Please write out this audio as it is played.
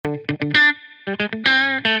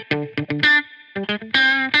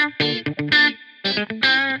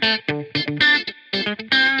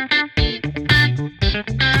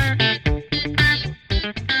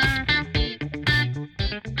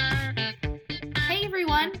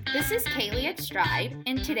This is Kaylee at Stride,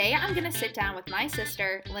 and today I'm going to sit down with my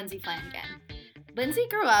sister, Lindsay Flanagan. Lindsay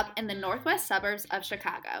grew up in the northwest suburbs of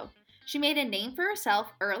Chicago. She made a name for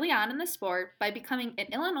herself early on in the sport by becoming an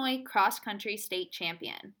Illinois cross-country state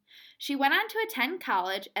champion. She went on to attend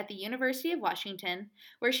college at the University of Washington,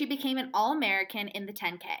 where she became an All-American in the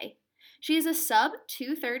 10K. She is a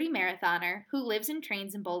sub-2:30 marathoner who lives and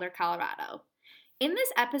trains in Boulder, Colorado. In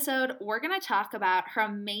this episode, we're going to talk about her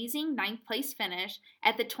amazing 9th place finish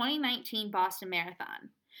at the 2019 Boston Marathon.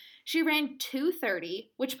 She ran 2:30,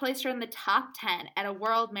 which placed her in the top 10 at a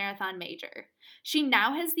world marathon major. She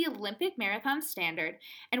now has the Olympic marathon standard,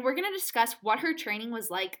 and we're going to discuss what her training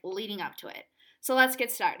was like leading up to it. So let's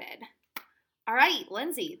get started. All right,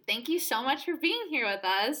 Lindsay, thank you so much for being here with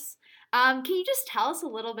us. Can you just tell us a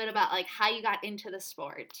little bit about how you got into the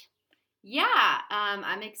sport? Yeah,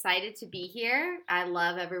 I'm excited to be here. I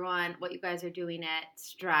love what you guys are doing at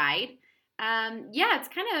Stride. It's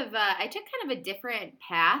I took kind of a different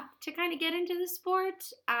path to kind of get into the sport.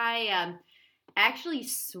 I actually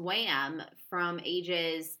swam from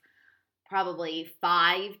ages probably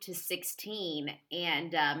 5 to 16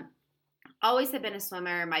 and always have been a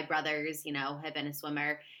swimmer. My brothers, have been a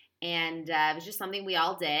swimmer. And it was just something we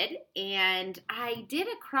all did. And I did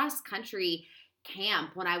a cross country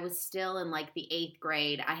camp when I was still in the 8th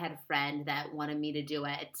grade. I had a friend that wanted me to do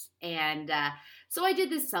it. And so I did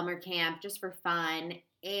this summer camp just for fun.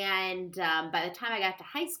 And by the time I got to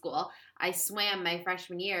high school, I swam my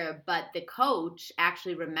freshman year. But the coach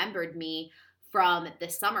actually remembered me from the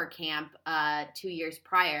summer camp 2 years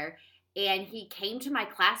prior. And he came to my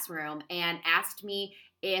classroom and asked me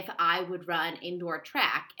if I would run indoor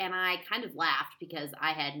track. And I kind of laughed because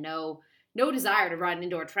I had no desire to run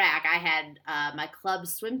indoor track. I had my club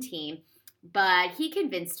swim team, but he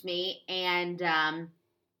convinced me, and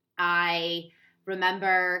I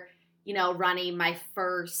remember, running my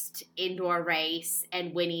first indoor race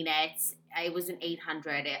and winning it. It was an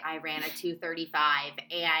 800. I ran a 2:35,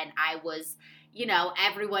 and I was,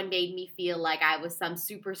 everyone made me feel like I was some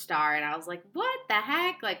superstar, and I was like, what the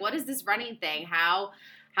heck? What is this running thing? How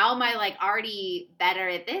am I already better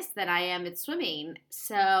at this than I am at swimming?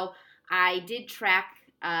 So I did track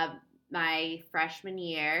my freshman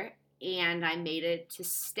year, and I made it to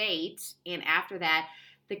state. And after that,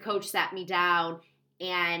 the coach sat me down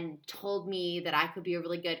and told me that I could be a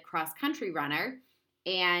really good cross-country runner.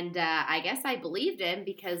 And I guess I believed him,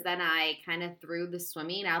 because then I kind of threw the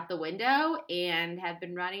swimming out the window and have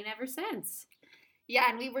been running ever since. Yeah,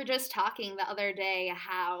 and we were just talking the other day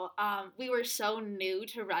how we were so new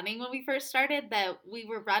to running when we first started that we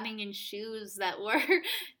were running in shoes that were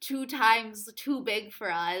 2 times too big for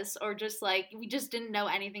us, or just we just didn't know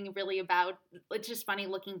anything really about. It's just funny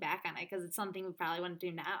looking back on it because it's something we probably wouldn't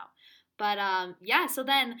do now. But so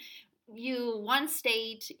then you won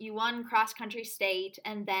state, you won cross-country state,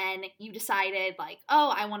 and then you decided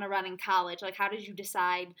I want to run in college. How did you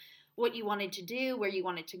decide what you wanted to do, where you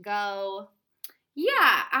wanted to go? Yeah,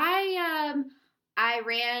 I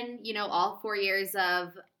ran, all 4 years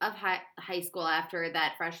of high school after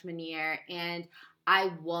that freshman year, and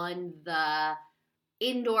I won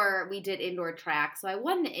we did indoor track. So I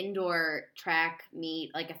won the indoor track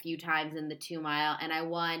meet a few times in the 2-mile, and I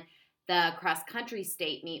won the cross-country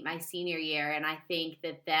state meet my senior year, and I think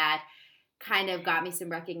that kind of got me some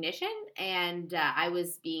recognition, and I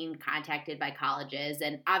was being contacted by colleges,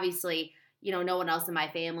 and obviously no one else in my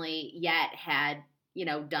family yet had,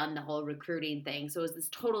 done the whole recruiting thing. So it was this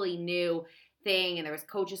totally new thing, and there was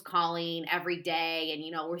coaches calling every day,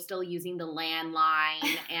 and, we're still using the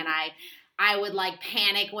landline, and I would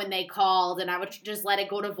panic when they called, and I would just let it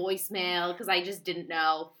go to voicemail because I just didn't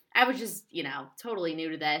know. I was just, totally new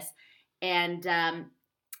to this. And,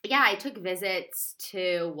 I took visits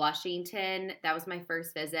to Washington. That was my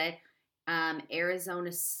first visit.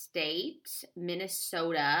 Arizona State,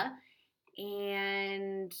 Minnesota,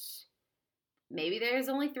 and maybe there's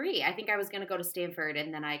only 3. I think I was going to go to Stanford,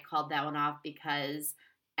 and then I called that one off because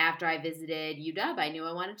after I visited UW, I knew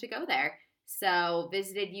I wanted to go there. So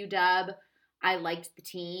visited UW. I liked the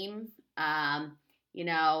team. I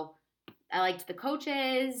liked the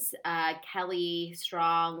coaches. Kelly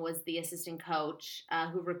Strong was the assistant coach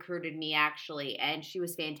who recruited me, actually, and she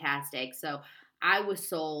was fantastic. So I was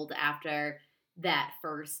sold after that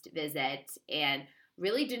first visit, and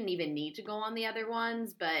really didn't even need to go on the other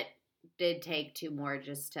ones, but did take 2 more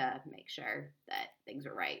just to make sure that things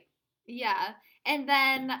were right. Yeah. And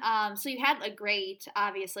then, so you had a great,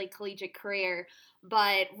 obviously, collegiate career,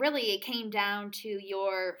 but really it came down to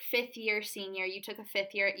your 5th year senior. You took a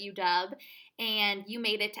 5th year at UW, and you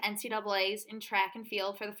made it to NCAAs in track and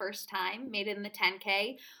field for the first time, made it in the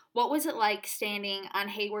 10K. What was it like standing on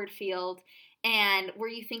Hayward Field? And were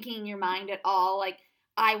you thinking in your mind at all, like,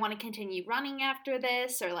 I want to continue running after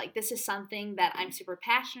this, or like, this is something that I'm super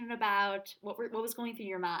passionate about? What was going through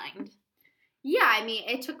your mind? Yeah, I mean,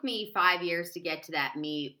 it took me 5 years to get to that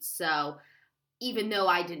meet. So even though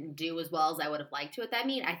I didn't do as well as I would have liked to at that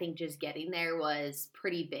meet, I think just getting there was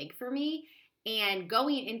pretty big for me. And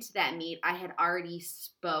going into that meet, I had already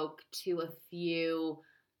spoke to a few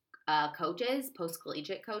coaches, post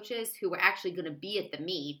collegiate coaches, who were actually going to be at the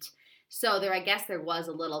meet. So I guess there was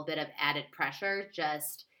a little bit of added pressure,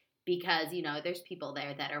 just because there's people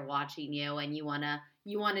there that are watching you, and you wanna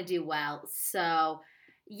do well. So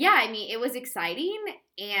yeah, I mean, it was exciting,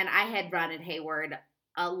 and I had run at Hayward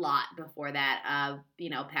a lot before that.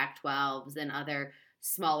 Pac-12s and other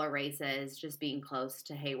smaller races. Just being close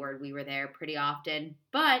to Hayward, we were there pretty often,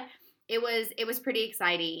 but it was pretty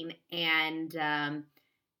exciting, and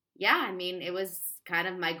yeah, I mean, it was kind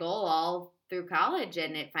of my goal all through college,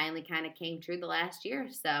 and it finally kind of came true the last year.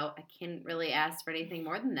 So I can't really ask for anything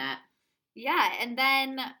more than that. Yeah, and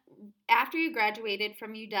then after you graduated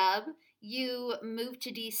from UW, you moved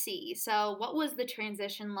to DC. So, what was the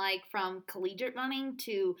transition like from collegiate running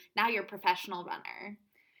to now you're a professional runner?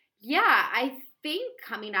 Yeah, I think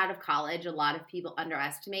coming out of college, a lot of people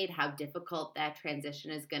underestimate how difficult that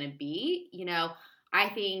transition is going to be. I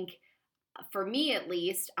think for me at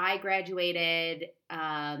least, I graduated.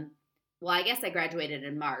 Well, I guess I graduated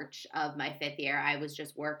in March of my fifth year. I was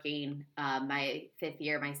just working my fifth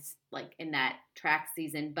year, like in that track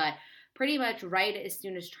season. But pretty much right as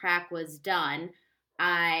soon as track was done,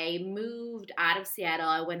 I moved out of Seattle.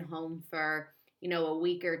 I went home for a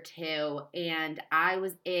week or two, and I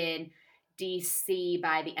was in DC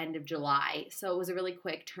by the end of July. So it was a really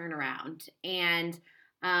quick turnaround, and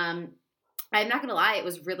um, I'm not going to lie, it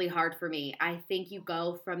was really hard for me. I think you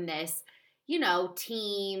go from this,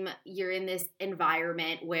 team, you're in this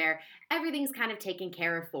environment where everything's kind of taken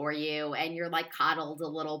care of for you, and you're like coddled a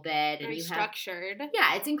little bit, and Very you have, structured.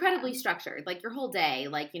 yeah, it's incredibly structured. Like your whole day,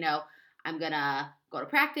 like, I'm going to go to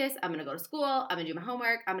practice, I'm going to go to school, I'm going to do my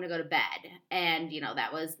homework, I'm going to go to bed. And,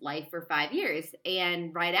 that was life for 5 years.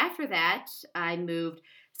 And right after that, I moved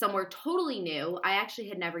somewhere totally new. I actually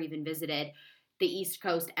had never even visited the East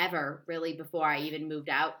Coast ever, really, before I even moved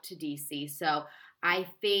out to DC. So I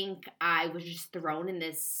think I was just thrown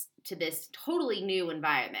to this totally new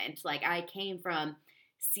environment. Like, I came from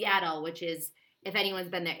Seattle, which is, if anyone's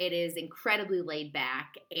been there, it is incredibly laid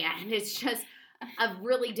back, and it's just a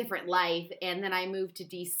really different life. And then I moved to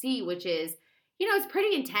DC, which is, it's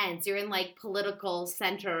pretty intense. You're in like political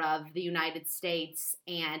center of the United States,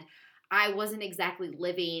 and I wasn't exactly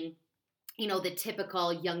living the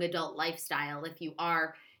typical young adult lifestyle. If you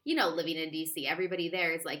are, living in DC, everybody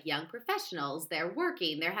there is like young professionals. They're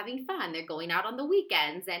working, they're having fun, they're going out on the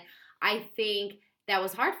weekends. And I think that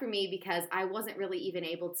was hard for me because I wasn't really even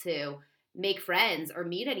able to make friends or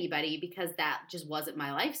meet anybody because that just wasn't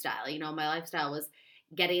my lifestyle. My lifestyle was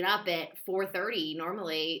getting up at 4:30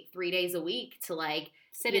 normally 3 days a week to like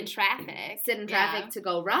sit in traffic to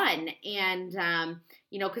go run. And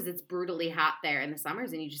because it's brutally hot there in the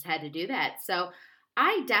summers, and you just had to do that. So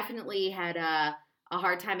I definitely had a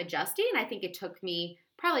hard time adjusting. I think it took me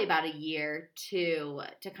probably about a year to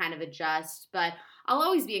kind of adjust, but I'll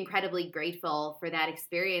always be incredibly grateful for that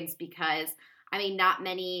experience because I mean, not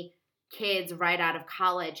many kids right out of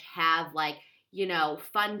college have like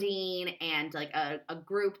funding and like a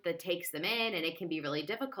group that takes them in, and it can be really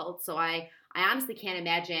difficult. So I honestly can't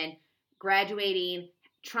imagine graduating,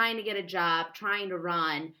 trying to get a job, trying to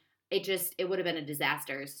run. It would have been a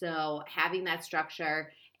disaster. So having that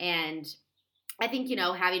structure, and I think,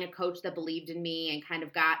 having a coach that believed in me and kind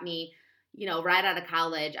of got me, right out of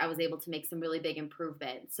college, I was able to make some really big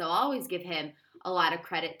improvements. So I always give him a lot of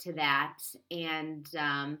credit to that. And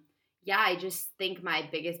yeah, I just think my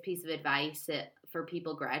biggest piece of advice for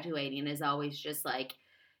people graduating is always just like,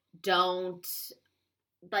 don't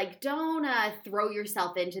throw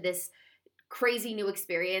yourself into this crazy new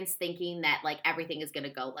experience thinking that like everything is going to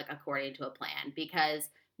go like according to a plan, because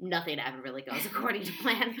nothing ever really goes according to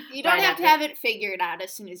plan. You don't have to have it figured out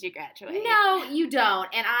as soon as you graduate. No, you don't.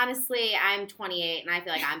 And honestly, I'm 28 and I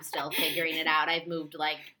feel like I'm still figuring it out. I've moved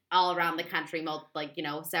like all around the country,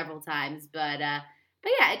 several times, but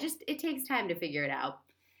yeah, it takes time to figure it out.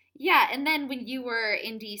 Yeah, and then when you were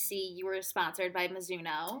in DC, you were sponsored by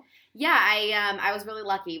Mizuno. Yeah, I was really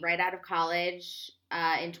lucky. Right out of college,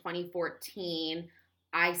 in 2014,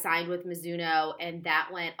 I signed with Mizuno, and that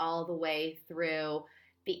went all the way through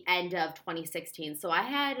the end of 2016. So I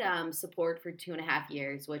had support for 2.5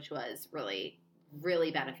 years, which was really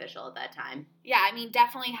really beneficial at that time. Yeah, I mean,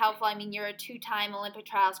 definitely helpful. I mean, you're a 2-time Olympic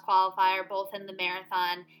trials qualifier, both in the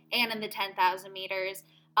marathon and in the 10,000 meters.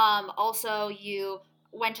 Also, you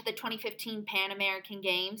went to the 2015 Pan American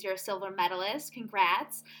Games. You're a silver medalist.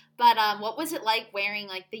 Congrats. But what was it like wearing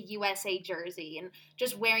like the USA jersey and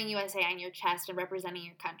just wearing USA on your chest and representing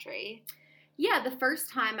your country? Yeah, the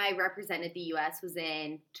first time I represented the U.S. was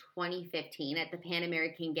in 2015 at the Pan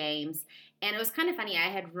American Games. And it was kind of funny. I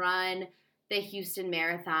had run the Houston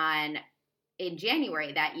Marathon in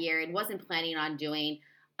January that year and wasn't planning on doing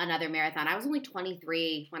another marathon. I was only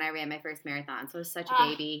 23 when I ran my first marathon, so I was such a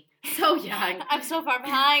baby. So young. I'm so far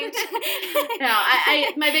behind. No,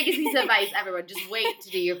 my biggest piece of advice, everyone, just wait to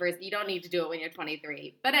do your first. You don't need to do it when you're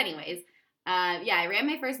 23. But anyways, I ran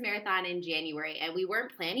my first marathon in January, and we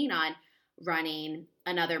weren't planning on running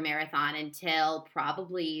another marathon until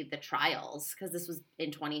probably the trials, because this was in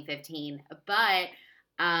 2015. But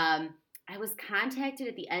I was contacted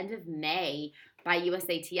at the end of May by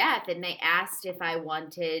USATF, and they asked if I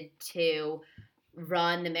wanted to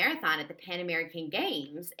run the marathon at the Pan American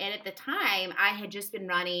Games. And at the time, I had just been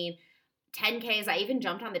running 10Ks. I even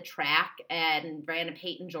jumped on the track and ran a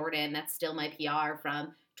Peyton Jordan. That's still my PR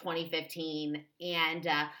from 2015. And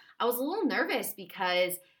I was a little nervous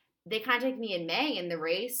because they contacted me in May, and the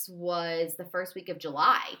race was the first week of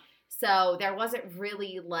July. So there wasn't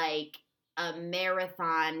really like a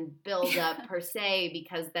marathon build-up per se,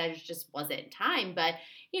 because there just wasn't time. But,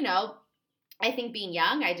 I think being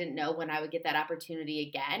young, I didn't know when I would get that opportunity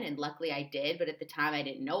again, and luckily I did, but at the time I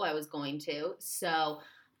didn't know I was going to. So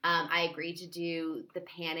I agreed to do the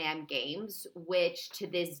Pan Am Games, which to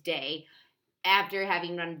this day, after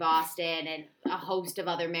having run Boston and a host of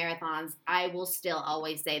other marathons, I will still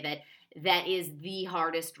always say that is the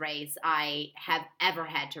hardest race I have ever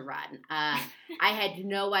had to run. I had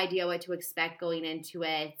no idea what to expect going into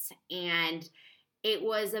it, and it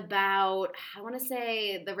was about, I want to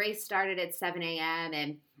say the race started at 7 a.m.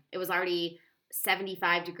 and it was already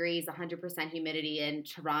 75 degrees, 100% humidity in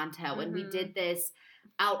Toronto. Mm-hmm. And we did this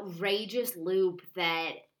outrageous loop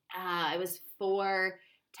that it was 4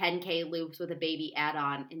 10K loops with a baby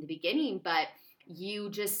add-on in the beginning, but you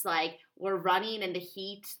just like were running in the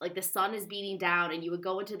heat, like the sun is beating down, and you would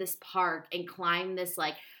go into this park and climb this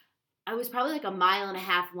like, I was probably like a 1.5 mile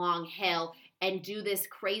long hill and do this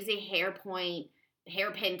crazy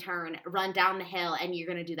hairpin turn, run down the hill, and you're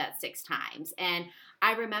going to do that 6 times. And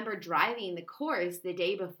I remember driving the course the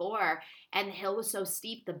day before, and the hill was so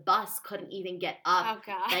steep the bus couldn't even get up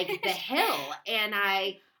like the hill. And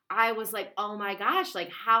I was like, oh my gosh,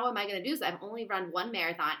 like how am I going to do this? I've only run one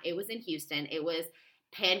marathon. It was in Houston. It was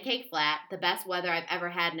pancake flat, the best weather I've ever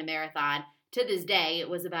had in a marathon. To this day, it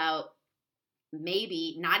was about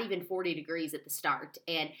maybe not even 40 degrees at the start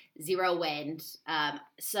and 0 wind.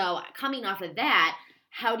 So coming off of that,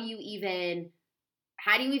 how do you even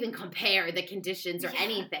compare the conditions or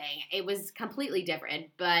anything? It was completely different,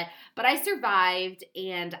 but I survived,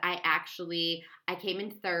 and I came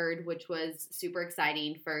in third, which was super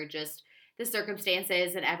exciting for just the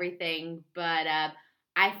circumstances and everything. But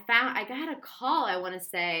I got a call, I want to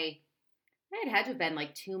say, it had to have been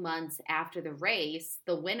like 2 months after the race.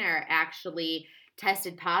 The winner actually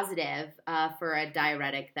tested positive for a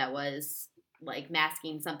diuretic that was like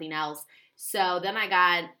masking something else. So then I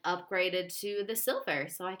got upgraded to the silver.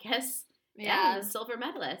 So I guess, the silver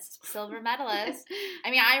medalist. Silver medalist. I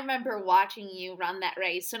mean, I remember watching you run that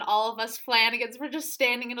race, and all of us Flanagans were just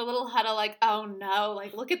standing in a little huddle like, oh no,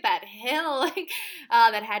 like look at that hill. Like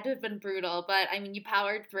that had to have been brutal. But I mean, you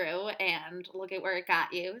powered through, and look at where it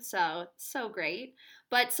got you. So great.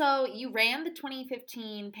 But so you ran the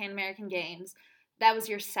 2015 Pan American Games. That was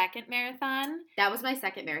your second marathon? That was my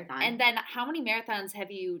second marathon. And then how many marathons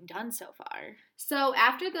have you done so far? So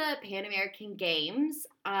after the Pan American Games,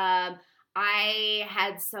 I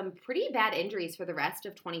had some pretty bad injuries for the rest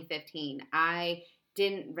of 2015. I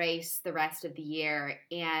didn't race the rest of the year,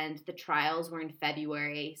 and the trials were in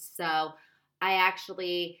February. So I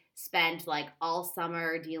actually spent like all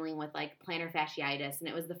summer dealing with like plantar fasciitis, and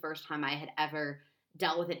it was the first time I had ever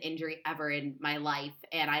dealt with an injury ever in my life,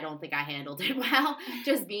 and I don't think I handled it well.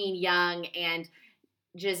 Just being young and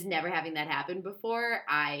just never having that happen before,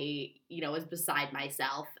 I, was beside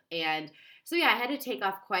myself. And so, I had to take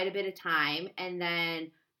off quite a bit of time, and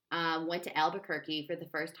then went to Albuquerque for the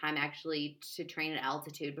first time actually to train at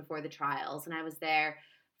altitude before the trials. And I was there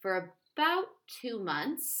for about 2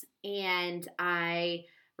 months, and I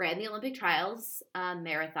ran the Olympic trials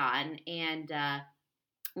marathon, and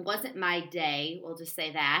wasn't my day, we'll just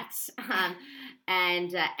say that.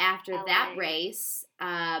 And after that race,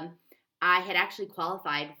 I had actually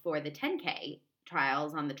qualified for the 10K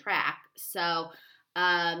trials on the track, So,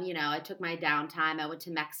 I took my downtime. I went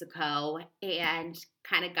to Mexico and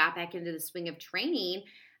kind of got back into the swing of training.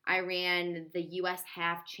 I ran the US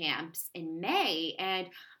half champs in May, and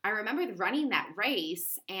I remember running that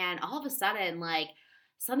race, and all of a sudden, like,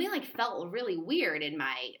 something like felt really weird in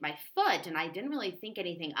my foot, and I didn't really think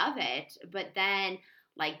anything of it. But then,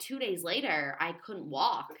 like 2 days later, I couldn't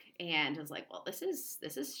walk, and I was like, well, this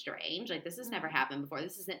is strange. Like, this has never happened before.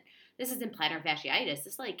 This isn't plantar fasciitis.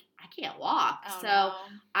 This, like, I can't walk. Oh, So no.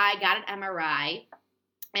 I got an MRI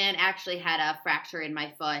and actually had a fracture in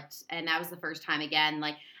my foot, and that was the first time again,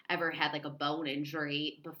 like, ever had like a bone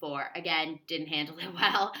injury before. Again, didn't handle it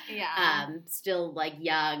well. Yeah. Still like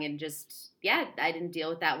young and just, yeah, I didn't deal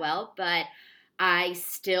with that well, but I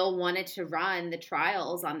still wanted to run the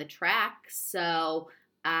trials on the track. So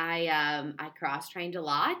I cross trained a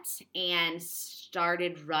lot and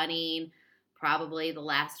started running probably the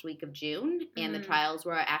last week of June, and the trials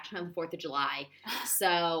were actually on the 4th of July.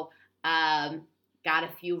 So got a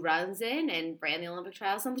few runs in and ran the Olympic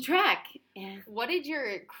trials on the track. And What did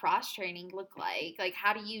your cross training look like? Like,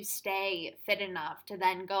 how do you stay fit enough to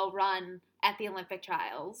then go run at the Olympic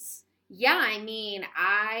trials? yeah, I mean,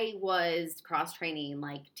 I was cross training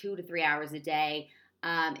like 2 to 3 hours a day.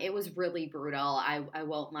 It was really brutal. I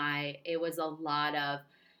won't lie. It was a lot of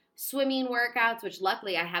swimming workouts, which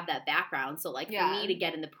luckily I have that background. So like for Yeah. me to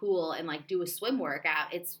get in the pool and like do a swim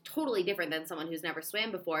workout, it's totally different than someone who's never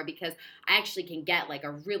swam before, because I actually can get like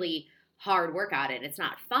a really hard workout in. It's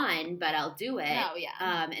not fun, but I'll do it. Oh,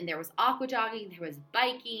 yeah. And there was aqua jogging, there was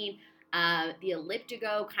biking. The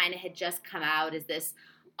Elliptigo kind of had just come out as this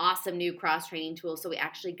awesome new cross training tool, so we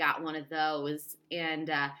actually got one of those,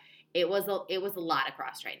 and it was a lot of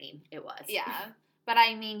cross training. It was. Yeah. But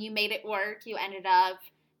I mean, you made it work. You ended up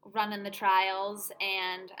running the trials,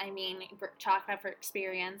 and I mean, chalk up for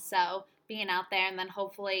experience. So being out there, and then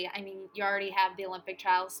hopefully, I mean, you already have the Olympic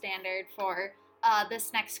trials standard for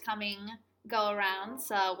this next coming go around.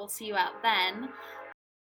 So we'll see you out then.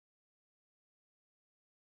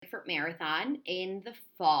 For marathon in the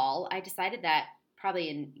fall. I decided that probably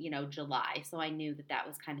in July, so I knew that that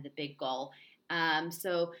was kind of the big goal.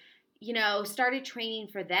 So started training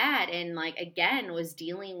for that, and like again was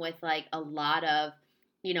dealing with like a lot of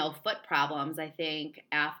foot problems. I think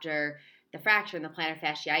after the fracture and the plantar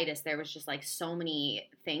fasciitis, there was just like so many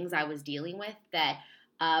things I was dealing with that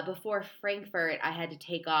before Frankfurt I had to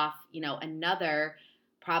take off another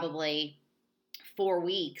probably 4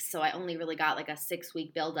 weeks, so I only really got like a 6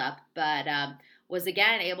 week buildup, but was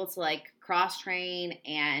again able to like cross train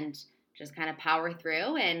and just kind of power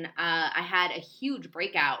through. And I had a huge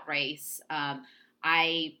breakout race.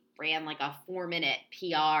 I ran like a 4-minute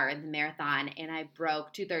PR in the marathon, and I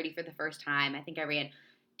broke 2:30 for the first time. I think I ran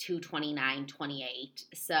 2:29:28,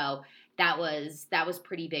 so that was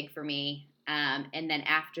pretty big for me. And then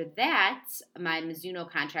after that, my Mizuno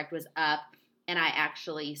contract was up, and I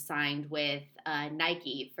actually signed with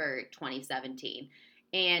Nike for 2017.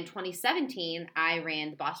 And 2017, I ran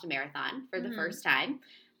the Boston Marathon for the first time.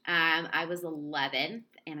 I was 11th,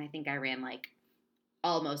 and I think I ran like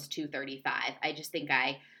almost 2:35. I just think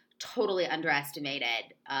I totally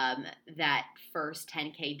underestimated that first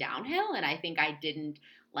 10K downhill, and I think I didn't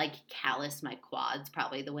like callus my quads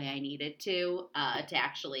probably the way I needed to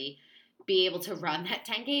actually be able to run that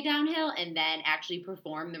 10K downhill and then actually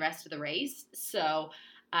perform the rest of the race. So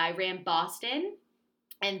I ran Boston,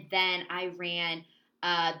 and then I ran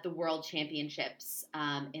the World Championships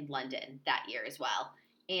in London that year as well.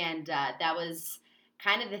 And that was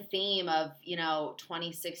kind of the theme of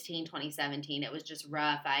 2016, 2017. It was just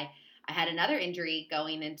rough. I had another injury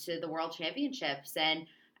going into the World Championships, and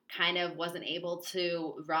kind of wasn't able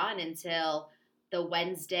to run until the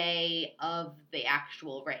Wednesday of the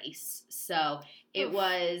actual race. So it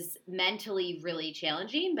was mentally really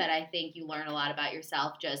challenging, but I think you learn a lot about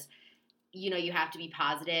yourself. Just, you have to be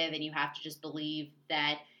positive, and you have to just believe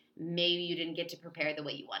that maybe you didn't get to prepare the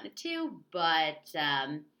way you wanted to, but,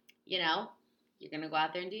 you're going to go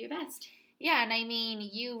out there and do your best. Yeah, and I mean,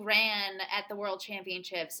 you ran at the World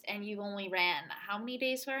Championships, and you only ran how many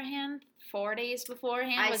days beforehand? 4 days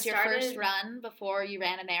beforehand was your first run before you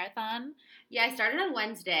ran a marathon? Yeah, I started on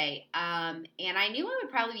Wednesday, and I knew I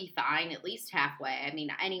would probably be fine at least halfway. I mean,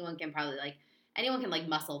 anyone can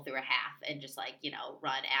muscle through a half and just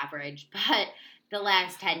run average, but the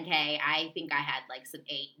last 10K, I think I had like some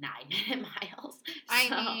 8-9 minute miles.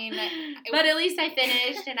 But at least I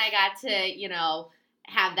finished, and I got to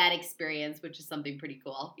have that experience, which is something pretty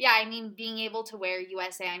cool. Yeah, I mean, being able to wear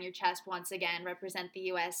USA on your chest once again, represent the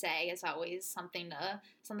USA, is always something to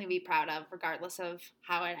be proud of, regardless of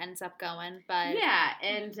how it ends up going. But yeah,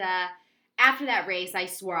 and after that race, I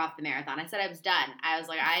swore off the marathon. I said I was done. I was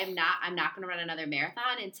like, I'm not going to run another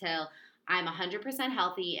marathon until I'm 100%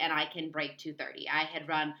 healthy and I can break 2:30. I had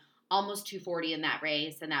run almost 2:40 in that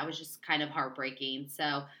race, and that was just kind of heartbreaking.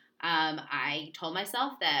 So I told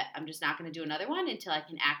myself that I'm just not going to do another one until I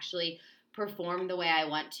can actually perform the way I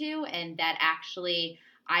want to. And that actually,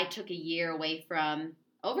 I took over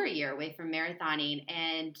a year away from marathoning,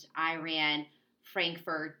 and I ran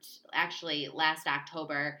Frankfurt actually last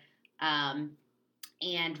October,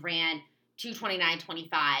 and ran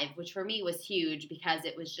 2:29:25, which for me was huge because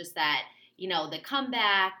it was just that, the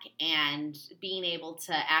comeback and being able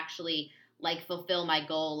to actually like fulfill my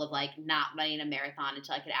goal of like not running a marathon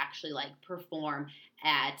until I could actually like perform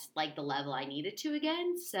at like the level I needed to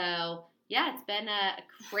again. So yeah, it's been a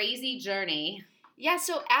crazy journey. Yeah,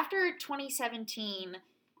 so after 2017,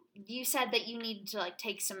 you said that you needed to like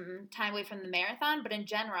take some time away from the marathon, but in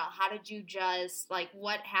general, how did you just like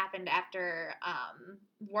what happened after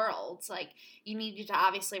Worlds? Like you needed to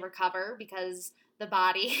obviously recover because the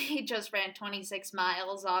body just ran 26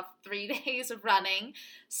 miles off 3 days of running.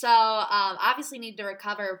 So obviously needed to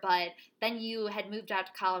recover, but then you had moved out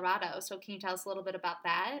to Colorado. So can you tell us a little bit about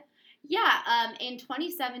that? Yeah, in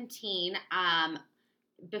 2017,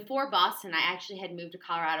 before Boston, I actually had moved to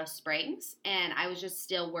Colorado Springs, and I was just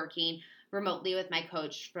still working remotely with my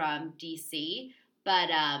coach from DC.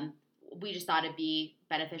 But we just thought it'd be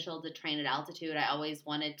beneficial to train at altitude. I always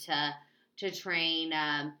wanted to train,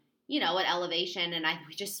 at elevation, and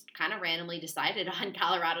we just kind of randomly decided on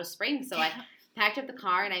Colorado Springs. So I packed up the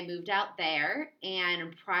car and I moved out there.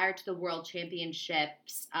 And prior to the World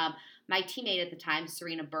Championships, my teammate at the time,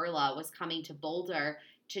 Serena Burla, was coming to Boulder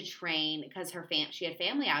to train because she had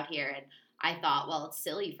family out here, and I thought, well, it's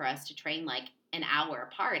silly for us to train like an hour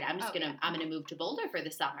apart. I'm gonna move to Boulder for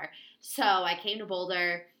the summer. So I came to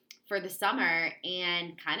Boulder for the summer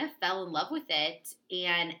and kind of fell in love with it.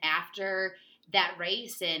 And after that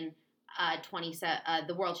race in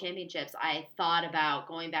the World Championships, I thought about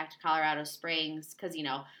going back to Colorado Springs because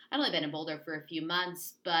I'd only been in Boulder for a few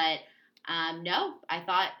months, but no,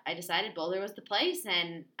 I decided Boulder was the place,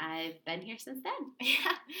 and I've been here since then.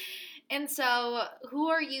 Yeah. And so, who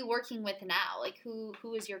are you working with now? Like,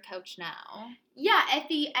 who is your coach now? Yeah, at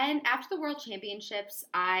the end, after the World Championships,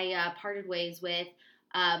 I parted ways with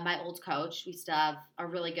my old coach. We still have a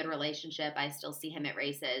really good relationship. I still see him at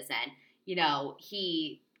races, and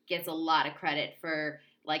he gets a lot of credit for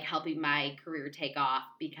like helping my career take off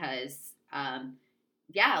because.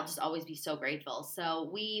 I'll just always be so grateful. So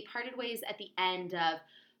we parted ways at the end of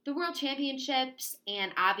the World Championships,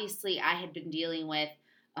 and obviously I had been dealing with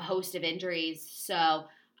a host of injuries, so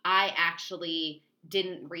I actually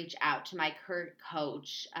didn't reach out to my current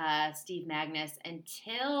coach, Steve Magnus,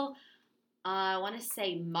 until I want to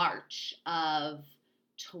say March of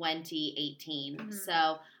 2018. Mm-hmm.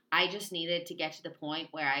 So I just needed to get to the point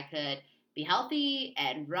where I could be healthy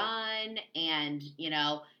and run and,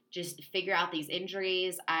 just figure out these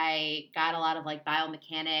injuries. I got a lot of like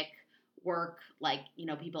biomechanic work, like,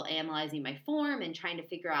 people analyzing my form and trying to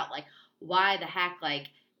figure out like why the heck, like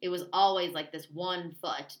it was always like this one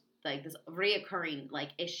foot, like this reoccurring like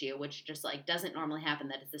issue, which just like doesn't normally happen,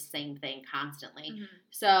 that it's the same thing constantly. Mm-hmm.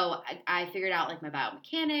 So I figured out like my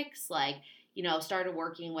biomechanics, like, started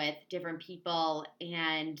working with different people,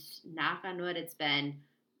 and knock on wood, it's been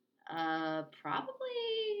probably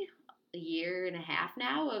a year and a half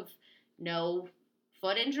now of no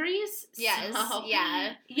foot injuries. Yes. So,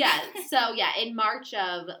 yeah. Yeah. So, yeah, in March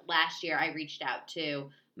of last year, I reached out to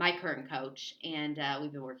my current coach, and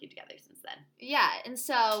we've been working together since then. Yeah. And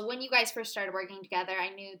so when you guys first started working together, I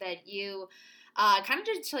knew that you kind of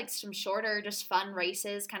did like some shorter, just fun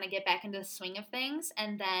races, kind of get back into the swing of things.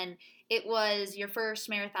 And then it was your first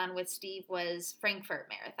marathon with Steve was Frankfurt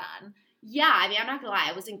Marathon. Yeah, I mean, I'm not going to lie.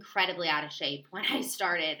 I was incredibly out of shape when I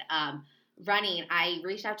started running. I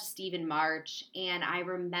reached out to Steve in March, and I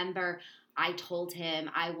remember I told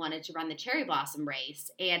him I wanted to run the Cherry Blossom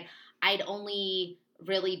race. And I'd only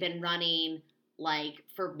really been running like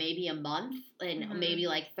for maybe a month and mm-hmm. maybe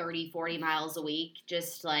like 30, 40 miles a week.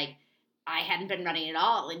 Just like I hadn't been running at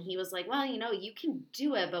all. And he was like, well, you can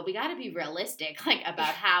do it, but we got to be realistic like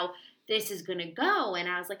about how this is going to go. And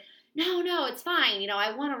I was like, no, it's fine.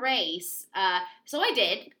 I want to race. So I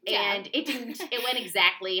did, yeah. And it went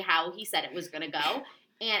exactly how he said it was going to go.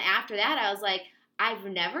 And after that, I was like, I've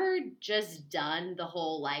never just done the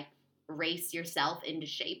whole, like, race yourself into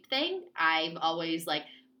shape thing. I've always, like,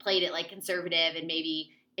 played it, like, conservative, and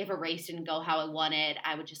maybe if a race didn't go how I wanted,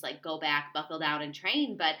 I would just, like, go back, buckle down, and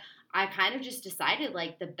train. But I kind of just decided,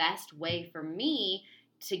 like, the best way for me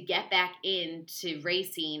to get back into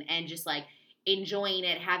racing and just, like, enjoying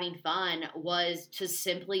it, having fun, was to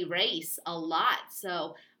simply race a lot.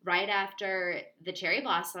 So right after the Cherry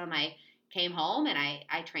Blossom, I came home and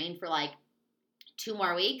I trained for like 2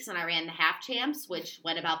 more weeks, and I ran the half champs, which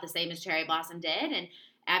went about the same as Cherry Blossom did. And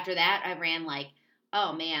after that, I ran like,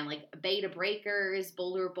 oh man, like Beta Breakers,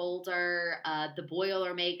 Boulder, the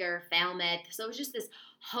Boilermaker, Falmouth. So it was just this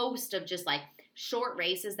host of just like short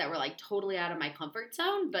races that were like totally out of my comfort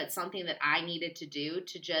zone, but something that I needed to do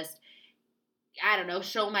to just, I don't know,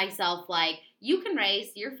 show myself like, you can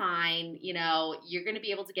race, you're fine, you're going to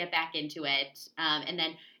be able to get back into it. And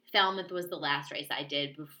then Falmouth was the last race I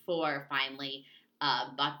did before finally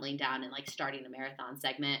buckling down and like starting the marathon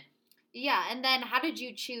segment. Yeah, and then how did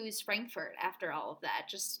you choose Frankfurt after all of that?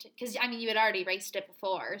 Just because, I mean, you had already raced it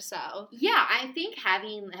before, so. Yeah, I think have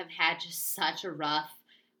had just such a rough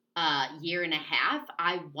year and a half,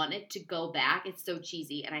 I wanted to go back. It's so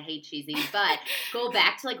cheesy, and I hate cheesy, but go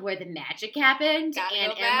back to like where the magic happened.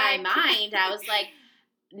 And in my mind, I was like,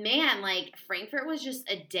 man, like Frankfurt was just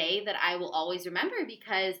a day that I will always remember,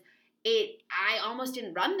 because I almost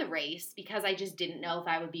didn't run the race because I just didn't know if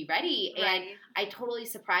I would be ready. Right. And I totally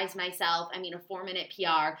surprised myself. I mean, a 4-minute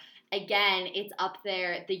PR. Again, it's up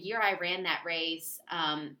there. The year I ran that race,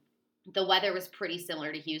 the weather was pretty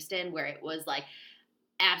similar to Houston, where it was like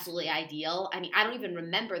absolutely ideal. I mean, I don't even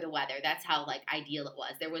remember the weather. That's how like ideal it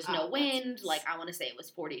was. There was no wind. Like, I want to say it was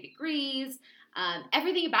 40 degrees.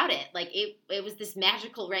 Everything about it, like it was this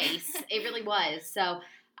magical race. It really was. So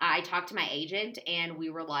I talked to my agent, and we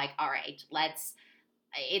were like, all right,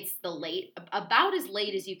 it's about as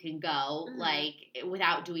late as you can go, like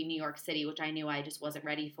without doing New York City, which I knew I just wasn't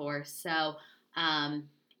ready for. So,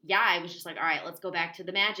 yeah, I was just like, all right, let's go back to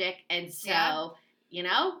the magic. And so,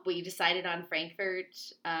 we decided on Frankfurt,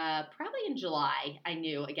 probably in July. I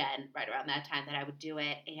knew, again, right around that time that I would do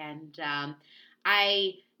it. And,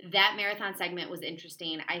 that marathon segment was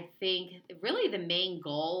interesting. I think really the main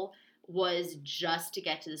goal was just to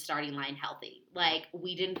get to the starting line healthy. Like,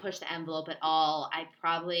 we didn't push the envelope at all. I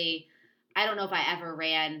don't know if I ever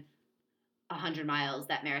ran 100 miles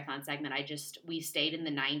that marathon segment. We stayed in the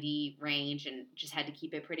 90 range and just had to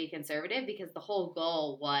keep it pretty conservative, because the whole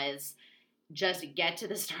goal was just get to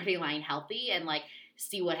the starting line healthy and like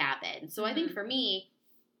see what happened. So I think for me,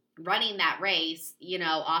 running that race,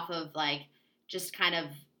 off of like just kind of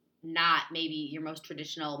not maybe your most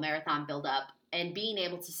traditional marathon buildup, and being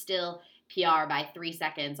able to still PR by 3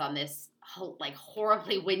 seconds on this like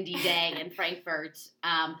horribly windy day in Frankfurt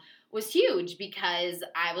was huge, because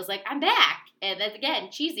I was like, I'm back. And that's, again,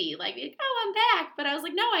 cheesy, like, oh, I'm back. But I was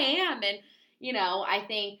like, no, I am. And, I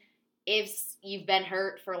think if you've been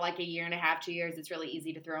hurt for like a year and a half, 2 years, it's really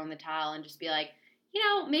easy to throw in the towel and just be like,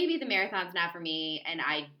 maybe the marathon's not for me, and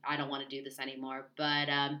I don't want to do this anymore. But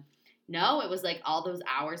no, it was like all those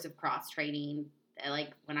hours of cross training, like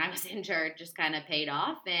when I was injured, just kind of paid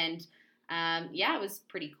off. And yeah, it was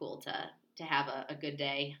pretty cool to have a good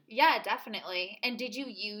day. Yeah, definitely. And did you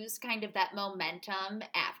use kind of that momentum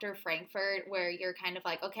after Frankfurt, where you're kind of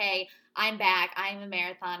like, okay, I'm back, I'm a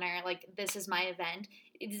marathoner, like this is my event?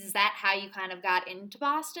 Is that how you kind of got into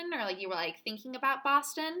Boston, or like you were like thinking about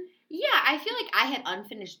Boston? Yeah, I feel like I had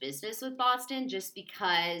unfinished business with Boston, just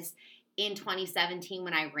because in 2017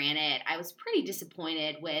 when I ran it, I was pretty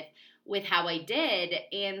disappointed with how I did.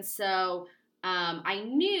 And so I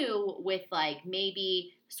knew with like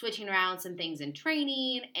maybe switching around some things in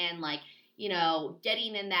training and like,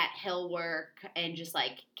 getting in that hill work and just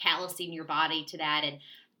like callousing your body to that and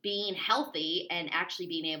being healthy and actually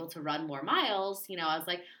being able to run more miles, I was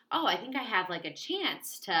like, oh, I think I have like a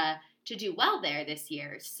chance to do well there this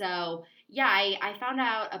year. So yeah, I found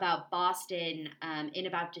out about Boston in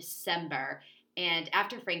about December. And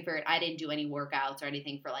after Frankfurt, I didn't do any workouts or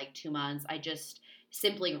anything for like 2 months. I just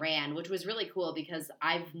simply ran, which was really cool because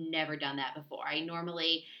I've never done that before. I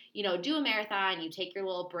normally, do a marathon, you take your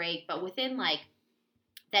little break, but within like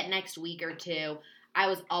that next week or two, I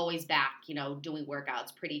was always back, doing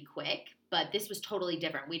workouts pretty quick. But this was totally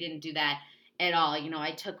different. We didn't do that at all.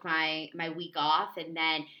 I took my week off, and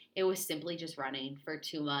then it was simply just running for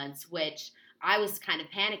 2 months, which I was kind of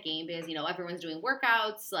panicking because, everyone's doing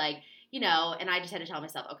workouts, like, and I just had to tell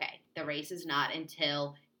myself, okay, the race is not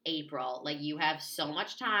until April. Like, you have so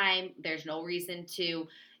much time. There's no reason to,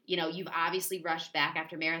 you've obviously rushed back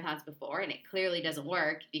after marathons before, and it clearly doesn't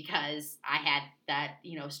work because I had that,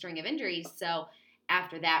 string of injuries. So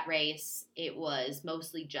after that race, it was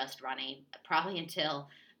mostly just running, probably until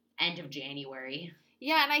end of January.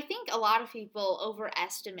 Yeah, and I think a lot of people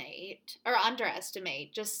overestimate or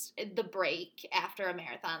underestimate just the break after a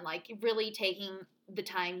marathon, like really taking the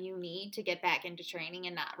time you need to get back into training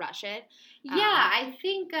and not rush it. Yeah, I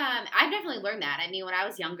think I've definitely learned that. I mean, when I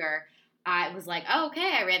was younger, I was like, oh,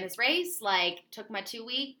 okay, I ran this race, like, took my 2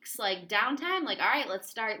 weeks, like, downtime, like, all right, let's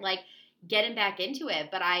start, like, getting back into it.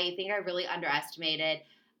 But I think I really underestimated,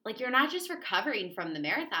 like, you're not just recovering from the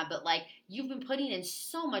marathon, but, like, you've been putting in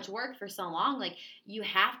so much work for so long. Like, you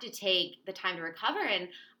have to take the time to recover. And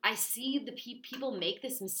I see the people make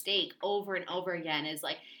this mistake over and over again is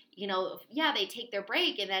like, yeah, they take their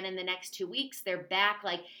break, and then in the next 2 weeks, they're back,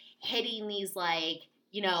 like, hitting these like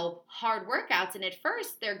hard workouts, and at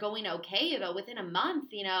first they're going okay, but within a month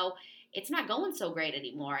it's not going so great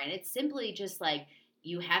anymore, and it's simply just like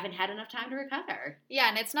you haven't had enough time to recover. Yeah,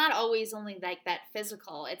 and it's not always only like that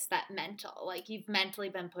physical, it's that mental. Like you've mentally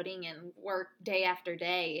been putting in work day after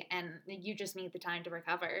day and you just need the time to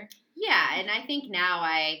recover. Yeah, and I think now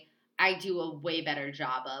I do a way better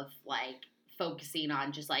job of like focusing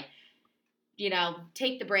on just like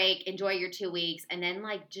take the break, enjoy your 2 weeks, and then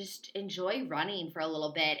like just enjoy running for a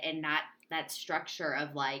little bit and not that structure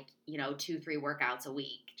of like, 2, 3 workouts a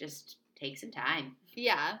week. Just take some time.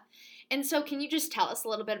 Yeah. And so can you just tell us a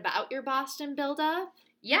little bit about your Boston buildup?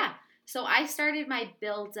 Yeah. So I started my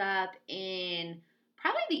buildup in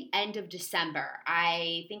probably the end of December.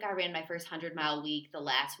 I think I ran my first 100-mile week the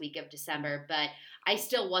last week of December, but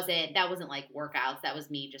that wasn't like workouts. That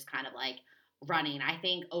was me just kind of like running. I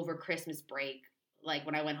think over Christmas break, like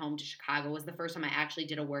when I went home to Chicago, was the first time I actually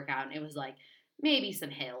did a workout, and it was like maybe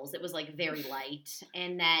some hills. It was like very light,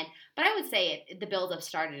 and then, but I would say the buildup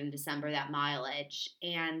started in December, that mileage,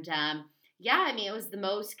 and yeah, I mean it was the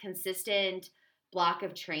most consistent block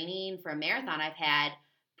of training for a marathon I've had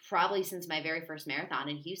probably since my very first marathon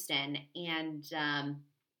in Houston, and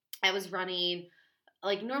I was running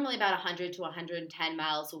like normally about 100 to 110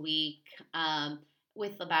 miles a week,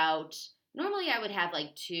 with about normally I would have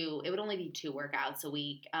like it would only be 2 workouts a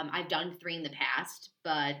week. I've done 3 in the past,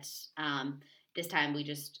 but this time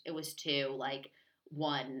it was 2, like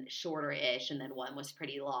one shorter-ish and then one was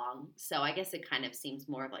pretty long. So I guess it kind of seems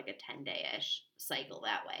more of like a 10-day-ish cycle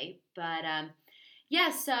that way. But yeah,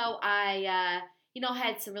 so I,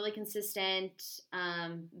 had some really consistent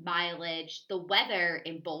mileage. The weather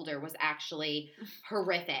in Boulder was actually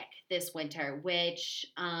horrific this winter, which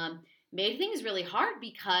made things really hard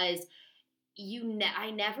because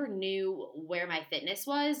I never knew where my fitness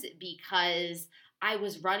was because I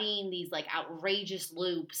was running these like outrageous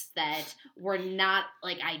loops that were not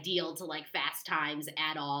like ideal to like fast times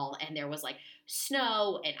at all. And there was like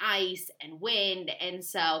snow and ice and wind. And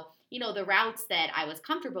so, the routes that I was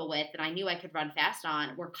comfortable with and I knew I could run fast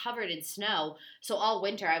on were covered in snow. So all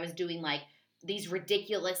winter I was doing like these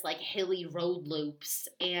ridiculous like hilly road loops.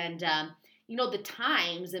 And, the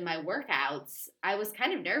times in my workouts, I was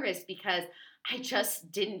kind of nervous because I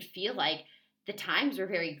just didn't feel like the times were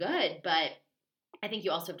very good. But I think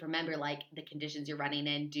you also have to remember like the conditions you're running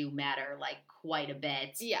in do matter like quite a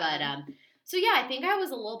bit. Yeah. But so yeah, I think I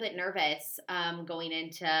was a little bit nervous going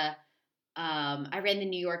into I ran the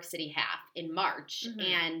New York City half in March,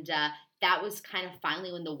 and that was kind of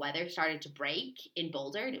finally when the weather started to break in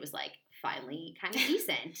Boulder, and it was like finally kind of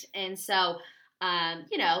decent. And so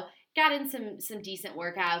got in some decent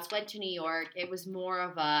workouts, went to New York. It was more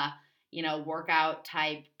of a workout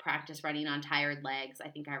type practice running on tired legs. I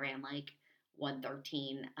think I ran like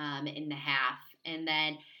 113 in the half, and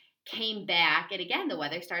then came back, and again the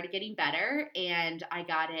weather started getting better, and I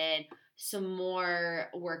got in some more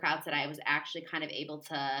workouts that I was actually kind of able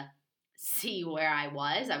to see where I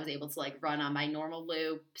was. I was able to like run on my normal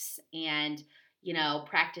loops and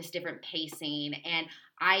practice different pacing. And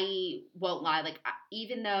I won't lie, like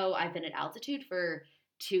even though I've been at altitude for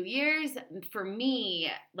 2 years, for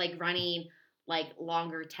me, like running like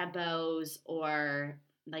longer tempos or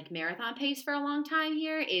like marathon pace for a long time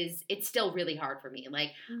here it's still really hard for me.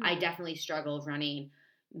 Like I definitely struggle running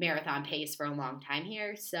marathon pace for a long time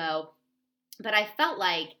here. So, but I felt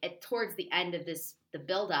like towards the end of the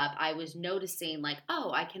build up, I was noticing like,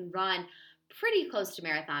 oh, I can run pretty close to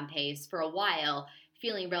marathon pace for a while,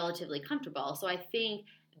 feeling relatively comfortable. So I think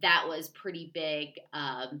that was pretty big,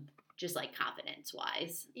 just like confidence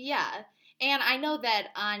wise. Yeah. And I know that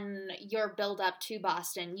on your build up to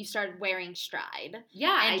Boston, you started wearing Stride.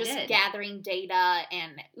 Yeah, and I just did. gathering data.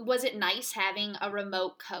 And was it nice having a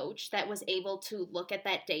remote coach that was able to look at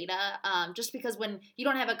that data? Just because when you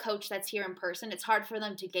don't have a coach that's here in person, it's hard for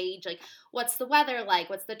them to gauge like what's the weather like,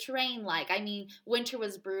 what's the terrain like. I mean, winter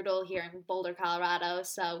was brutal here in Boulder, Colorado.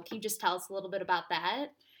 So can you just tell us a little bit about that?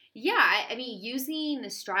 Yeah, I mean, using the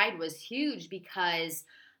stride was huge because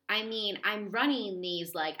I mean, I'm running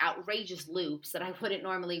these like outrageous loops that I wouldn't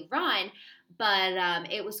normally run, but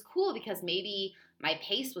it was cool because maybe my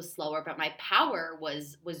pace was slower, but my power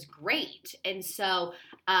was great, and so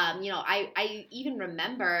I even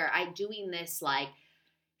remember I doing this like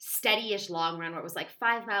steady-ish long run where it was like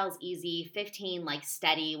 5 miles easy, 15 like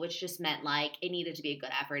steady, which just meant like it needed to be a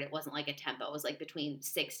good effort. It wasn't like a tempo. It was like between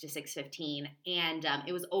 6 to 6:15, and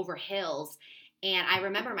it was over hills. And I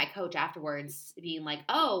remember my coach afterwards being like,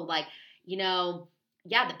 "Oh, like you know."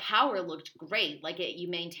 Yeah, the power looked great. Like you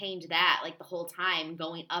maintained that like the whole time,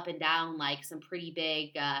 going up and down like some pretty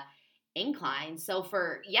big incline. So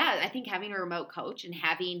I think having a remote coach and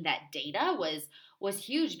having that data was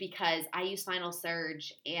huge because I use Final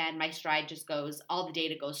Surge and my stride just goes, all the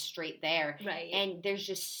data goes straight there. Right. And there's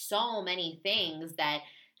just so many things that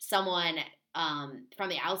someone from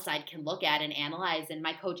the outside can look at and analyze. And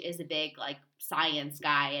my coach is a big like science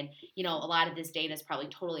guy. And, a lot of this data is probably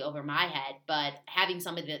totally over my head, but having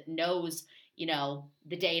somebody that knows,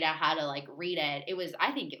 the data, how to like read it,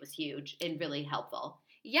 I think it was huge and really helpful.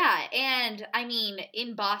 Yeah, and I mean,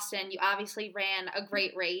 in Boston, you obviously ran a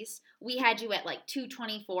great race. We had you at like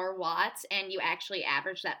 224 watts, and you actually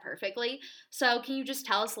averaged that perfectly. So, can you just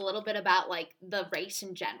tell us a little bit about like the race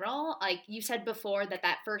in general? Like you said before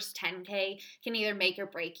that first 10K can either make or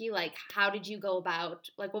break you. Like, how did you go about,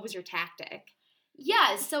 like, what was your tactic?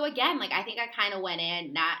 Yeah, so again, like I think I kind of went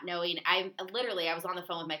in not knowing. I was on the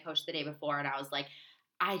phone with my coach the day before, and I was like,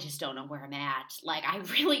 I just don't know where I'm at. Like, I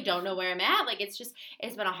really don't know where I'm at. Like, it's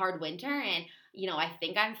been a hard winter, and I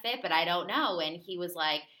think I'm fit, but I don't know. And he was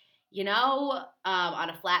like, on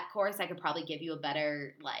a flat course, I could probably give you a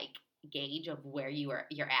better like gauge of where you're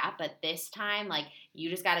at, but this time, like,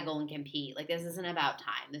 you just got to go and compete. Like, this isn't about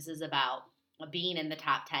time. This is about being in the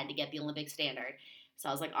top 10 to get the Olympic standard. So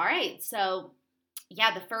I was like, all right, so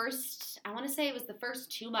yeah, I want to say it was the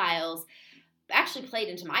first 2 miles actually played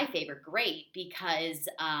into my favor great because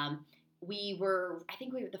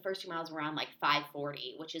the first 2 miles were around like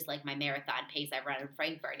 5:40, which is like my marathon pace I run in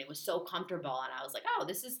Frankfurt, and it was so comfortable. And I was like, oh,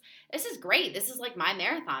 this is great. This is like my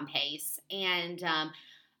marathon pace. And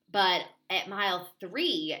but at mile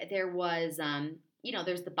 3, there was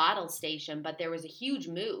there's the bottle station, but there was a huge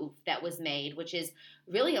move that was made, which is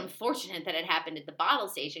really unfortunate that it happened at the bottle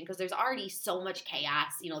station because there's already so much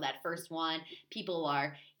chaos. That first one, people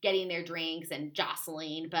are getting their drinks and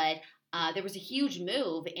jostling, but there was a huge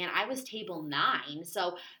move, and I was table 9.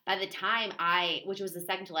 So by the time which was the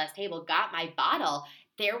second to last table, got my bottle,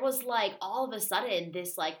 there was like all of a sudden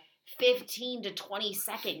this like 15 to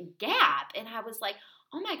 20-second gap, and I was like,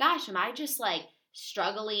 oh my gosh, am I just like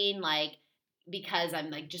struggling like because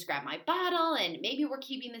I'm like just grab my bottle and maybe we're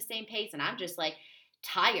keeping the same pace and I'm just like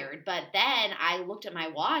tired. But then I looked at my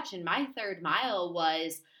watch and my third mile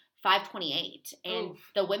was 5:28, and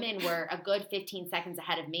Oof. the women were a good 15 seconds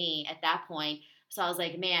ahead of me at that point. So I was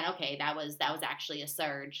like, man, okay, that was actually a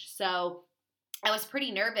surge. So I was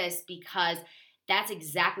pretty nervous because that's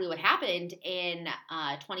exactly what happened in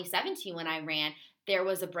 2017 when I ran. There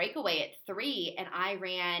was a breakaway at 3, and I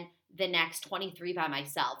ran the next 23 by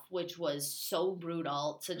myself, which was so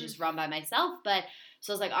brutal to just run by myself. But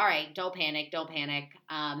so I was like, all right, don't panic, don't panic.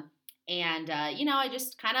 I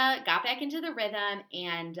just kind of got back into the rhythm.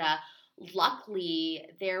 And luckily,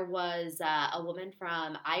 there was a woman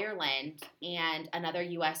from Ireland and another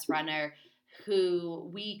U.S. runner who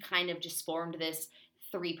we kind of just formed this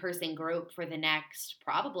 3-person group for the next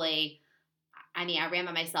I ran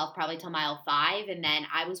by myself probably till mile 5, and then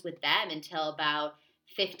I was with them until about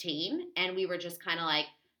 15, and we were just kind of like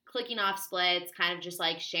clicking off splits, kind of just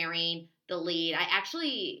like sharing the lead. I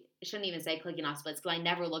actually shouldn't even say clicking off splits because I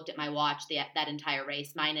never looked at my watch that entire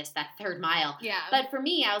race minus that third mile. Yeah. But for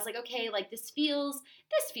me, I was like, okay, like this feels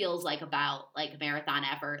like about like a marathon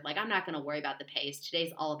effort. Like I'm not going to worry about the pace.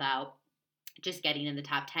 Today's all about just getting in the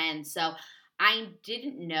top 10. So I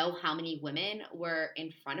didn't know how many women were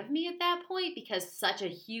in front of me at that point because such a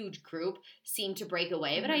huge group seemed to break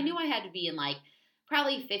away. But I knew I had to be in like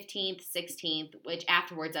probably 15th, 16th, which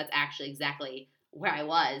afterwards that's actually exactly where I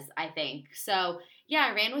was, I think. So yeah,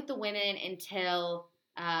 I ran with the women until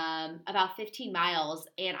about 15 miles.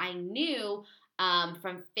 And I knew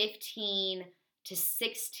from 15 to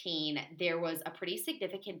 16, there was a pretty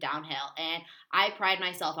significant downhill. And I pride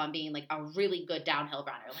myself on being like a really good downhill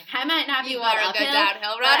runner. Like I might not be You good are a uphill, good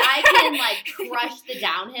downhill but runner. I can like crush the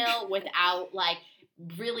downhill without like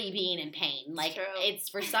really being in pain. Like it's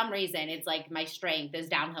for some reason, it's like my strength is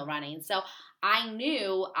downhill running. So I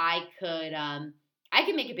knew I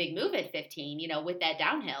could make a big move at 15, with that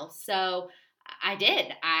downhill. So I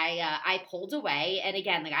did. I pulled away, and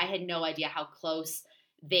again, like I had no idea how close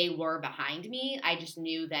they were behind me. I just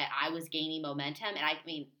knew that I was gaining momentum, and I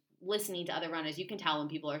mean, listening to other runners, you can tell when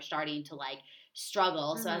people are starting to like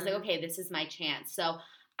struggle. So I was like, Mhm. okay, this is my chance. So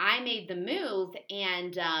I made the move,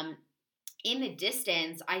 and in the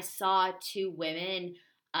distance, I saw two women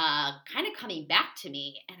kind of coming back to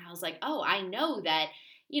me. And I was like, oh, I know that,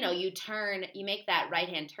 you make that right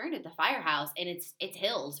hand turn at the firehouse and it's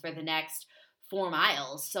hills for the next 4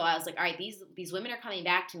 miles. So I was like, all right, these women are coming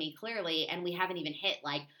back to me clearly, and we haven't even hit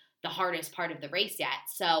like the hardest part of the race yet.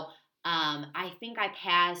 So I think I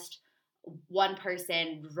passed one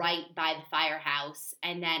person right by the firehouse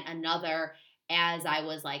and then another as I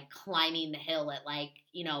was like climbing the hill at like,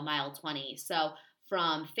 mile 20. So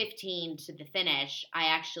from 15 to the finish, I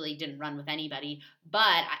actually didn't run with anybody,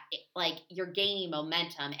 but like you're gaining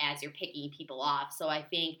momentum as you're picking people off. So I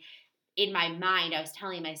think in my mind, I was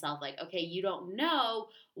telling myself, like, okay, you don't know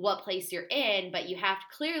what place you're in, but you have to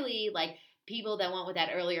clearly, like, people that went with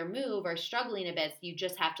that earlier move are struggling a bit. So you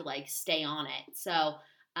just have to, like, stay on it. So,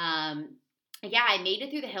 yeah, I made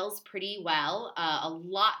it through the hills pretty well, a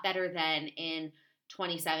lot better than in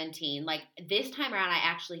 2017. Like, this time around, I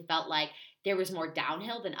actually felt like there was more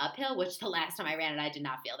downhill than uphill, which the last time I ran it, I did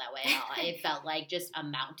not feel that way at all. It felt like just a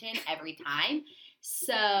mountain every time.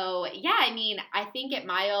 So, yeah, I mean, I think at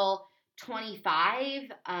mile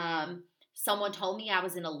 25, someone told me I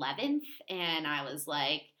was in 11th, and I was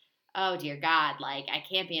like, oh dear God, like I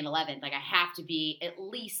can't be in 11th. Like I have to be at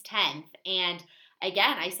least 10th. And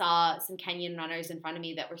again, I saw some Kenyan runners in front of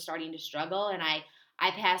me that were starting to struggle, and I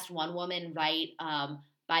passed one woman right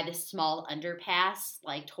by this small underpass,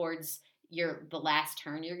 like towards the last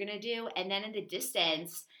turn you're gonna do, and then in the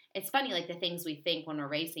distance. It's funny, like the things we think when we're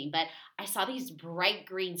racing, but I saw these bright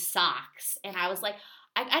green socks, and I was like,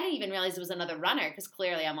 I didn't even realize it was another runner because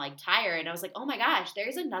clearly I'm like tired. And I was like, oh my gosh,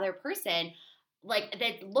 there's another person like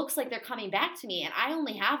that looks like they're coming back to me. And I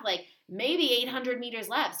only have like maybe 800 meters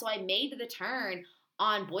left. So I made the turn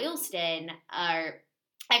on Boylston, or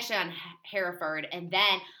actually on Hereford. And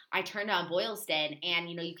then I turned on Boylston, and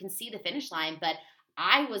you can see the finish line, but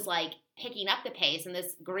I was like picking up the pace, and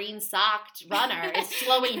this green socked runner is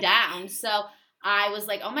slowing down. So I was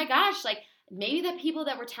like, oh my gosh, like maybe the people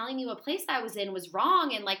that were telling me what place I was in was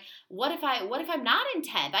wrong, and like what if I'm not in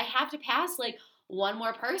 10th? I have to pass like one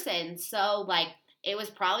more person. So like it was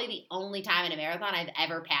probably the only time in a marathon I've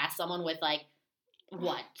ever passed someone with like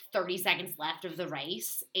what 30 seconds left of the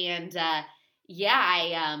race. And yeah,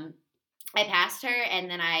 I passed her, and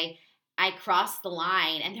then I crossed the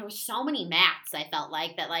line, and there were so many mats. I felt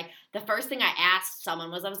like that. Like the first thing I asked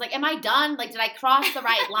someone was, I was like, "Am I done? Like, did I cross the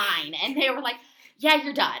right line?" And they were like, "Yeah,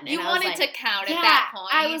 you're done." And You I was wanted like, to count yeah. at that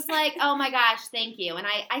point. I was like, "Oh my gosh, thank you." And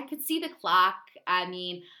I could see the clock. I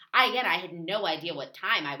mean, I had no idea what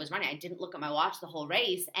time I was running. I didn't look at my watch the whole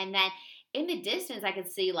race, and then in the distance, I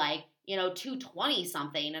could see like 220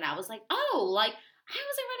 something, and I was like, "Oh, like." I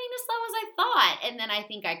wasn't running as slow as I thought. And then I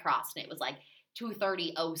think I crossed, and it was like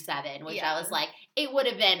 2:30:07, which I was like, it would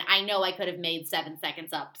have been, I know I could have made 7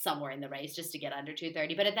 seconds up somewhere in the race just to get under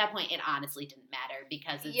 2:30. But at that point, it honestly didn't matter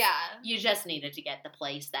because you just needed to get the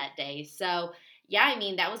place that day. So, yeah, I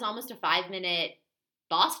mean, that was almost a 5-minute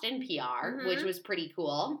Boston PR, which was pretty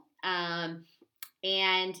cool. And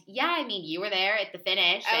yeah, I mean, you were there at the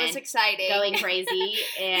finish. I was excited. Going crazy.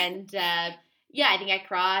 And yeah, I think I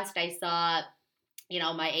crossed. I saw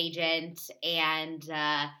my agent, and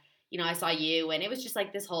I saw you, and it was just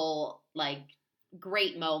like this whole like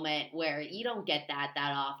great moment where you don't get that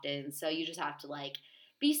often. So you just have to like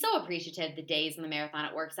be so appreciative the days in the marathon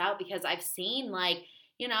it works out, because I've seen like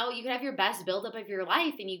you could have your best buildup of your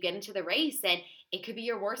life, and you get into the race and it could be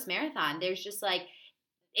your worst marathon. There's just like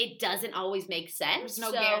it doesn't always make sense. There's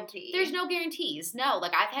no guarantee. There's no guarantees. No,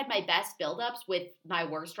 like I've had my best buildups with my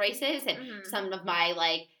worst races, and some of my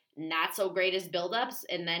like not so greatest buildups,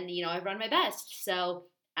 and then I've run my best. So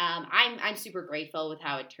I'm super grateful with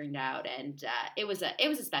how it turned out, and it was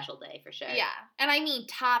a special day for sure. Yeah, and I mean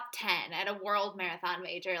top 10 at a world marathon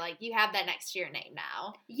major, like you have that next to your name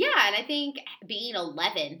now. Yeah, and I think being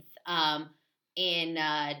 11th in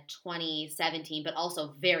 2017, but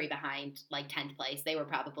also very behind like 10th place. They were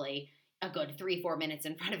probably a good 3-4 minutes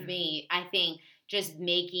in front of me. I think just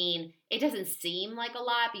making it doesn't seem like a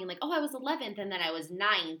lot, being like, oh, I was 11th and then I was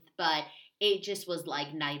 9th, but it just was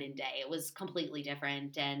like night and day. It was completely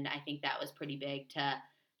different, and I think that was pretty big to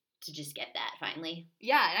just get that finally.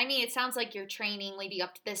 Yeah, I mean, it sounds like your training leading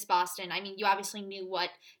up to this Boston, I mean, you obviously knew what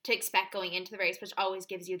to expect going into the race, which always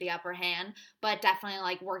gives you the upper hand, but definitely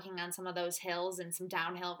like working on some of those hills and some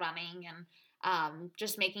downhill running, and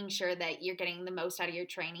just making sure that you're getting the most out of your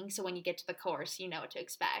training. So when you get to the course, you know what to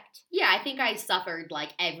expect. Yeah, I think I suffered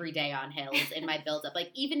like every day on hills in my build-up.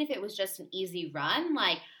 Like even if it was just an easy run,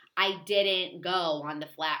 like I didn't go on the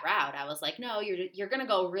flat route. I was like, no, you're gonna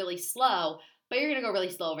go really slow, but you're gonna go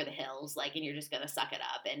really slow over the hills, like, and you're just gonna suck it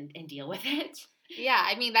up and deal with it. Yeah,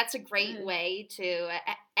 I mean, that's a great way to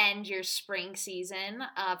end your spring season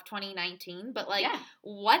of 2019. But, like,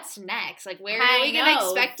 what's next? Like, where are we going to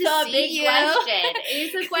expect to see you? Question.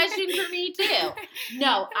 It's a question for me, too.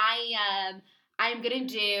 No, I'm going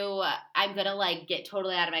to, like, get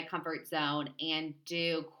totally out of my comfort zone and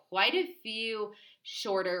do quite a few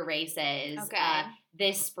shorter races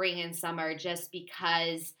this spring and summer just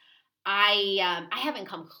because I haven't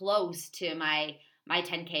come close to my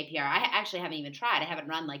 10K PR. I actually haven't even tried. I haven't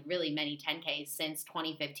run like really many 10Ks since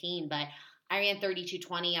 2015, but I ran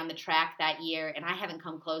 32:20 on the track that year and I haven't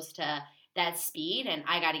come close to that speed and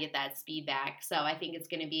I got to get that speed back. So I think it's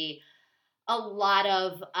going to be a lot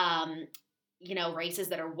of, races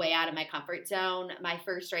that are way out of my comfort zone. My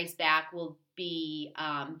first race back will be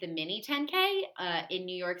the mini 10K in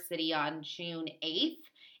New York City on June 8th.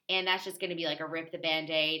 And that's just going to be like a rip the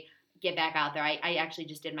Band-Aid, get back out there. I actually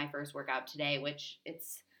just did my first workout today, which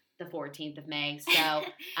it's the 14th of May. So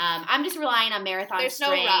I'm just relying on marathon There's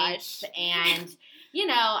strength. No rush. And,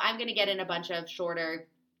 I'm going to get in a bunch of shorter,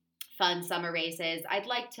 fun summer races. I'd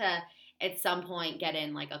like to, at some point, get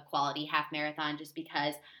in like a quality half marathon just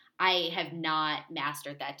because I have not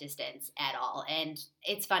mastered that distance at all. And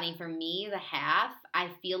it's funny, for me, the half, I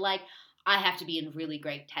feel like I have to be in really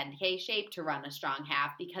great 10K shape to run a strong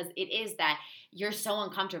half because it is that you're so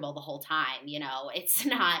uncomfortable the whole time. It's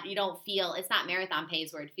not marathon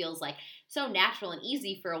pace where it feels like so natural and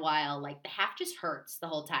easy for a while. Like the half just hurts the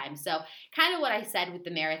whole time. So kind of what I said with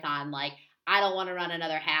the marathon, like I don't want to run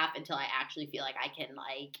another half until I actually feel like I can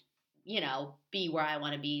be where I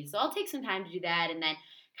want to be. So I'll take some time to do that and then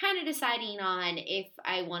kind of deciding on if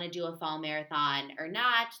I want to do a fall marathon or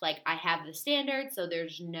not. Like I have the standard, so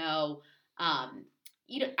there's no, I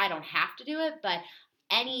don't have to do it, but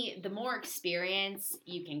the more experience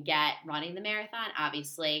you can get running the marathon,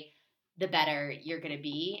 obviously, the better you're going to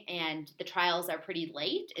be. And the trials are pretty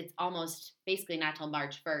late. It's almost basically not till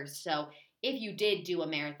March 1st. So if you did do a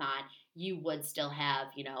marathon, you would still have,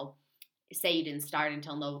 say you didn't start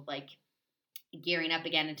until gearing up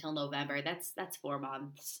again until November. That's 4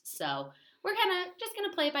 months. So we're just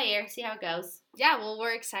gonna play it by ear, see how it goes. Yeah, well,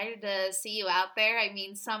 we're excited to see you out there. I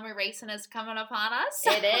mean, summer racing is coming upon us.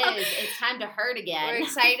 It is. It's time to hurt again. We're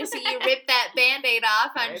excited to see you rip that Band-Aid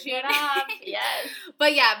off on June. Yes.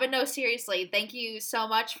 But no, seriously, thank you so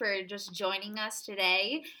much for just joining us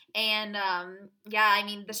today. And I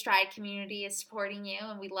mean, the Stride community is supporting you,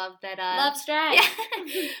 and we love that. Love Stride.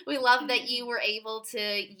 Yeah, we love that you were able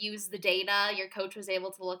to use the data. Your coach was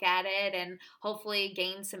able to look at it and hopefully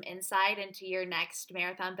gain some insight into your next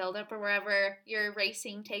marathon buildup or wherever your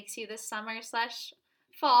racing takes you this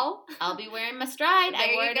summer/fall. I'll be wearing my Stride. There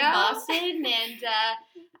I wore you it go. in Boston, and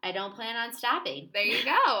I don't plan on stopping. There you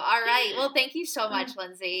go. All right. Well, thank you so much,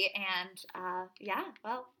 Lindsay. And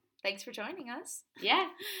well, thanks for joining us. Yeah.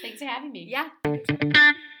 Thanks for having me. Yeah.